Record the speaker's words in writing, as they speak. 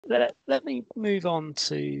let me move on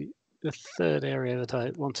to the third area that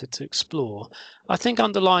I wanted to explore. I think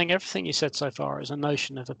underlying everything you said so far is a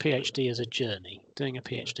notion of a PhD as a journey, doing a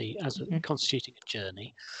PhD as constituting a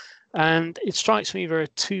journey. And it strikes me there are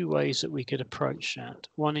two ways that we could approach that,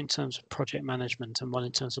 one in terms of project management and one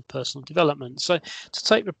in terms of personal development. So to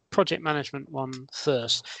take the project management one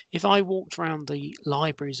first, if I walked around the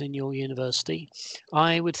libraries in your university,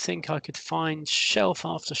 I would think I could find shelf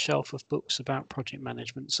after shelf of books about project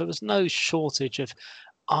management. So there's no shortage of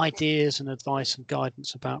ideas and advice and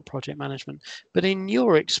guidance about project management. But in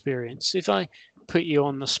your experience, if I put you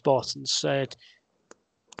on the spot and said,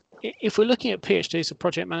 if we're looking at PhDs of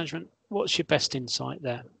project management, what's your best insight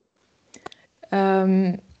there?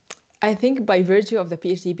 I think by virtue of the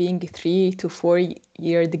PhD being a 3 to 4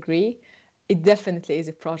 year degree, it definitely is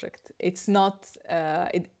a project. It's not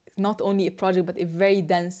only a project, but a very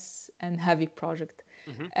dense and heavy project.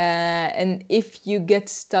 And if you get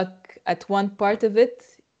stuck at one part of it,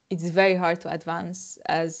 it's very hard to advance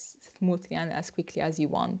as smoothly and as quickly as you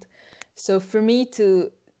want. So for me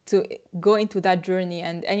to go into that journey,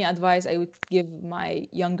 and any advice I would give my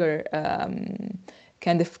younger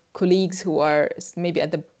kind of colleagues who are maybe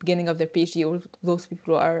at the beginning of their PhD, or those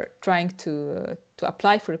people who are trying to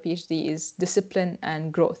apply for a PhD, is discipline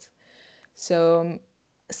and growth. So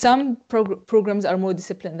some programs are more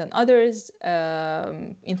disciplined than others.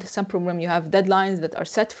 In some program you have deadlines that are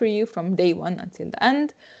set for you from day one until the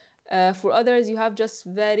end. For others, you have just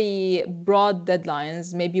very broad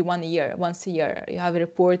deadlines, maybe once a year. You have a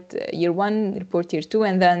report year one, report year two,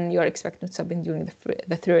 and then you're expected to submit during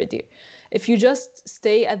the third year. If you just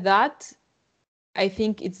stay at that, I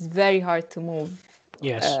think it's very hard to move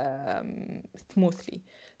smoothly.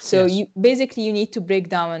 So you need to break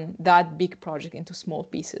down that big project into small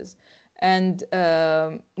pieces. And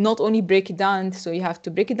not only break it down, so you have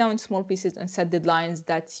to break it down into small pieces and set deadlines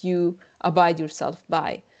that you abide yourself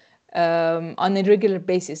by. On a regular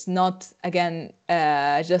basis, not again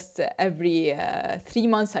just every 3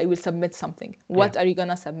 months I will submit something. What are you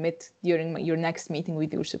gonna submit during your next meeting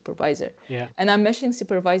with your supervisor? And I'm mentioning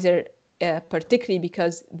supervisor particularly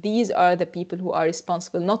because these are the people who are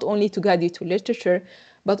responsible not only to guide you to literature,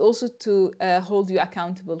 but also to hold you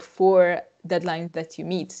accountable for deadlines that you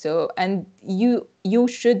meet. So, and you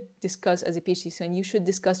should discuss as a PhD student, you should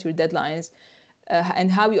discuss your deadlines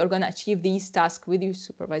and how you are going to achieve these tasks with your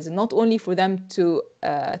supervisor, not only for them to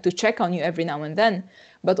check on you every now and then,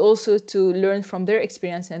 but also to learn from their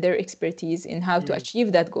experience and their expertise in how to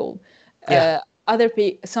achieve that goal.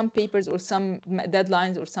 Some papers or some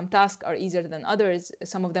deadlines or some tasks are easier than others.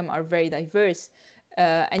 Some of them are very diverse,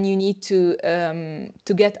 and you need to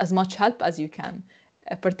get as much help as you can,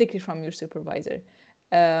 particularly from your supervisor.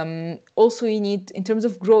 Also, you need, in terms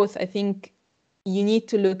of growth, I think you need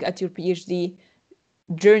to look at your PhD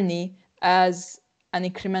journey as an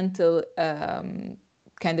incremental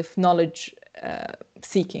kind of knowledge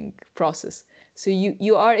seeking process. So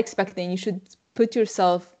you are expecting, you should put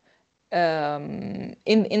yourself in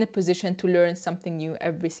a position to learn something new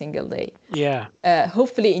every single day.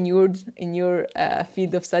 Hopefully in your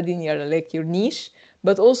field of study, in your niche,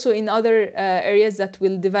 but also in other areas that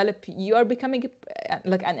will develop. You are becoming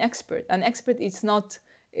like an expert. An expert is not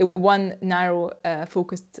a one narrow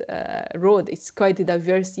focused road. It's quite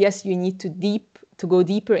diverse. Yes, you need to go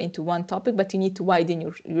deeper into one topic, but you need to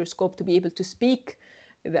widen your scope to be able to speak,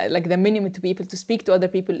 like the minimum, to be able to speak to other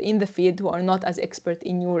people in the field who are not as expert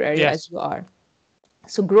in your area as you are.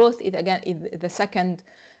 So growth is the second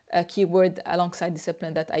keyword alongside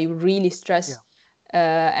discipline that I really stress.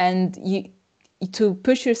 And to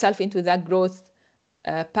push yourself into that growth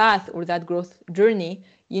path or that growth journey,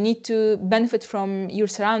 you need to benefit from your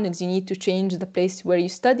surroundings. You need to change the place where you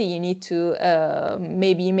study. You need to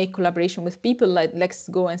maybe make collaboration with people, like let's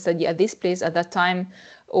go and study at this place at that time,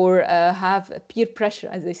 or have peer pressure,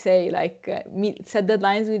 as they say, like set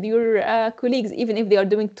deadlines with your colleagues, even if they are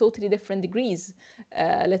doing totally different degrees,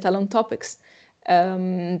 let alone topics.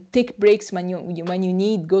 Take breaks when you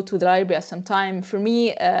need. Go to the library at some time. For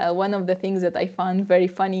me, one of the things that I found very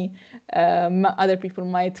funny, other people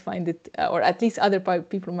might find it, or at least other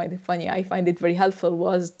people might find it funny, I find it very helpful,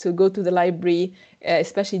 was to go to the library,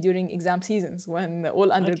 especially during exam seasons, when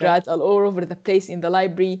all undergrads are all over the place in the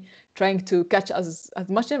library, trying to catch as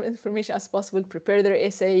much information as possible, prepare their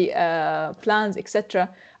essay plans, etc.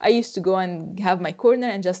 I used to go and have my corner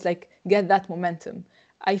and just like get that momentum.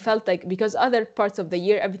 I felt like, because other parts of the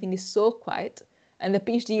year, everything is so quiet, and the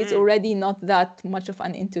PhD is already not that much of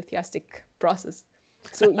an enthusiastic process.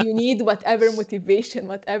 So you need whatever motivation,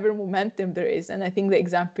 whatever momentum there is. And I think the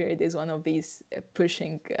exam period is one of these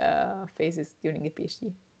pushing phases during a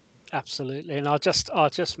PhD. Absolutely, and I'll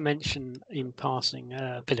just mention in passing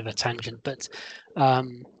a bit of a tangent, but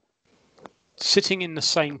sitting in the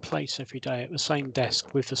same place every day at the same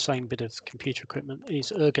desk with the same bit of computer equipment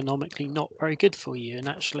is ergonomically not very good for you. And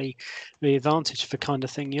actually, the advantage of the kind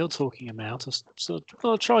of thing you're talking about is sort of,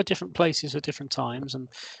 well, try different places at different times, and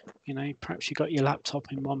perhaps you got your laptop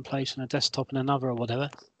in one place and a desktop in another or whatever.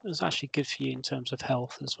 It's actually good for you in terms of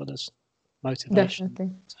health as well as motivation.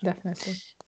 Definitely.